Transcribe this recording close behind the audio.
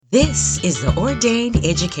This is the Ordained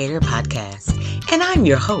Educator Podcast, and I'm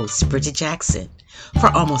your host, Bridget Jackson. For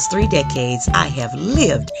almost 3 decades, I have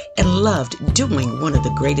lived and loved doing one of the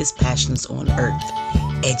greatest passions on earth,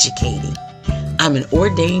 educating. I'm an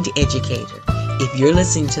ordained educator. If you're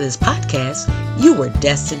listening to this podcast, you were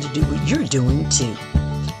destined to do what you're doing too.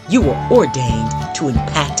 You were ordained to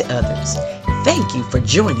impact others. Thank you for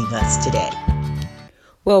joining us today.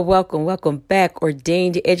 Well, welcome back,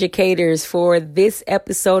 ordained educators, for this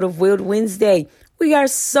episode of Willed Wednesday. We are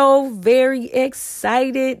so very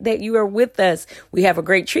excited that you are with us. We have a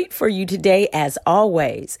great treat for you today, as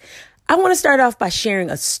always. I want to start off by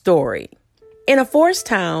sharing a story. In a forest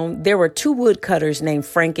town, there were 2 woodcutters named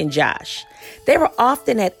Frank and Josh. They were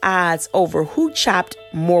often at odds over who chopped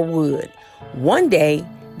more wood. One day,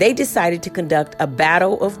 they decided to conduct a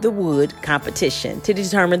battle of the wood competition to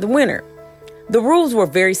determine the winner. The rules were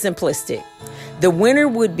very simplistic. The winner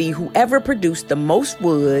would be whoever produced the most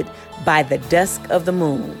wood by the dusk of the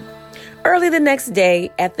moon. Early the next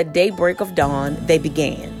day, at the daybreak of dawn, they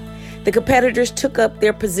began. The competitors took up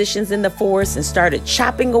their positions in the forest and started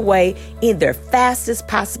chopping away in their fastest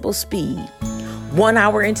possible speed. 1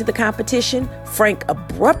 hour into the competition, Frank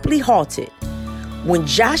abruptly halted. When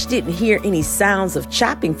Josh didn't hear any sounds of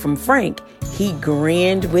chopping from Frank, he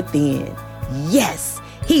grinned within. Yes!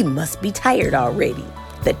 He must be tired already.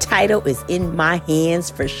 The title is in my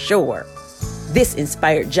hands for sure. This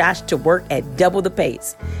inspired Josh to work at double the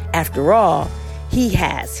pace. After all, he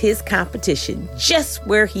has his competition just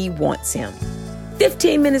where he wants him.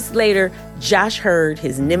 15 minutes later, Josh heard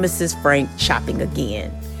his nemesis Frank chopping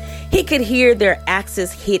again. He could hear their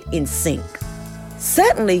axes hit in sync.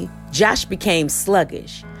 Suddenly, Josh became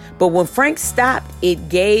sluggish. But when Frank stopped, it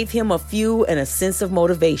gave him a fuel and a sense of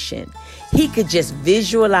motivation. He could just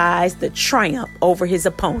visualize the triumph over his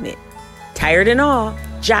opponent. Tired and all,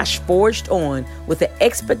 Josh forged on with an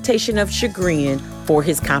expectation of chagrin for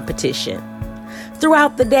his competition.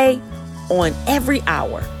 Throughout the day, on every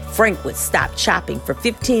hour, Frank would stop chopping for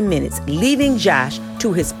 15 minutes, leaving Josh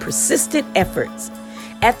to his persistent efforts.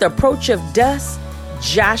 At the approach of dusk,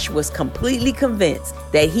 Josh was completely convinced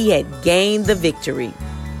that he had gained the victory.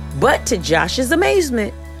 But to Josh's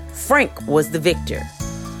amazement, Frank was the victor.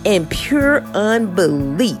 In pure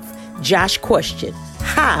unbelief, Josh questioned,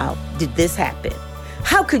 how did this happen?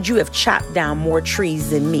 How could you have chopped down more trees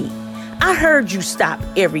than me? I heard you stop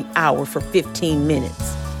every hour for 15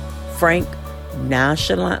 minutes. Frank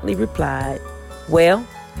nonchalantly replied, well,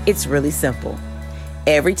 it's really simple.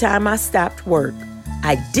 Every time I stopped work,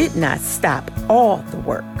 I did not stop all the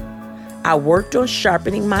work. I worked on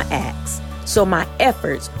sharpening my axe so my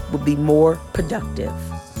efforts would be more productive.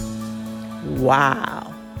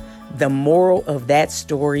 Wow. The moral of that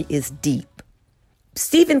story is deep.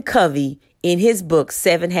 Stephen Covey, in his book,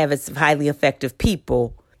 7 Habits of Highly Effective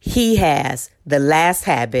People, he has the last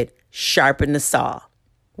habit, sharpen the saw.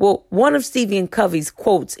 Well, one of Stephen Covey's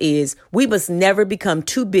quotes is, we must never become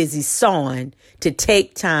too busy sawing to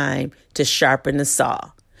take time to sharpen the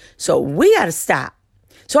saw. So we got to stop.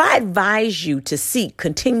 So I advise you to seek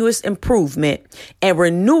continuous improvement and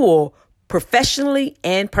renewal professionally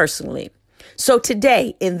and personally. So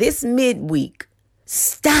today, in this midweek,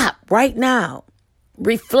 stop right now,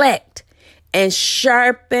 reflect, and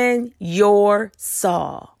sharpen your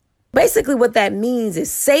saw. Basically, what that means is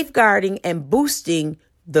safeguarding and boosting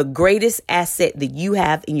the greatest asset that you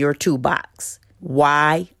have in your toolbox.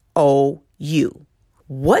 YOU.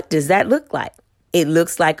 What does that look like? It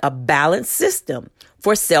looks like a balanced system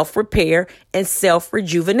for self-repair and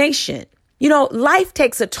self-rejuvenation. You know, life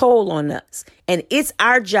takes a toll on us, and it's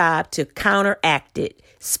our job to counteract it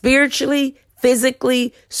spiritually,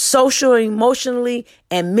 physically, socially, emotionally,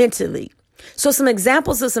 and mentally. So some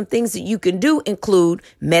examples of some things that you can do include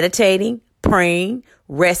meditating, praying,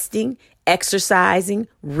 resting, exercising,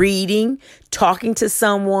 reading, talking to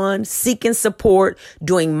someone, seeking support,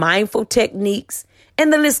 doing mindful techniques,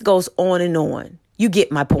 and the list goes on and on. You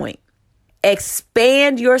get my point.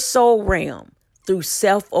 Expand your soul realm through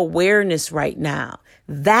self-awareness right now.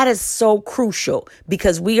 That is so crucial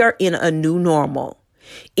because we are in a new normal.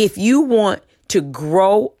 If you want to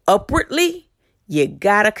grow upwardly, you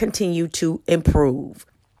gotta continue to improve.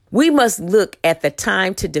 We must look at the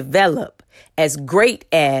time to develop as great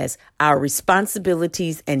as our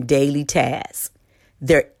responsibilities and daily tasks.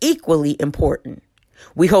 They're equally important.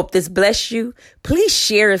 We hope this blessed you. Please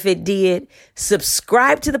share if it did.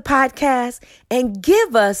 Subscribe to the podcast and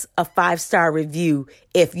give us a 5-star review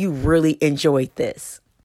if you really enjoyed this.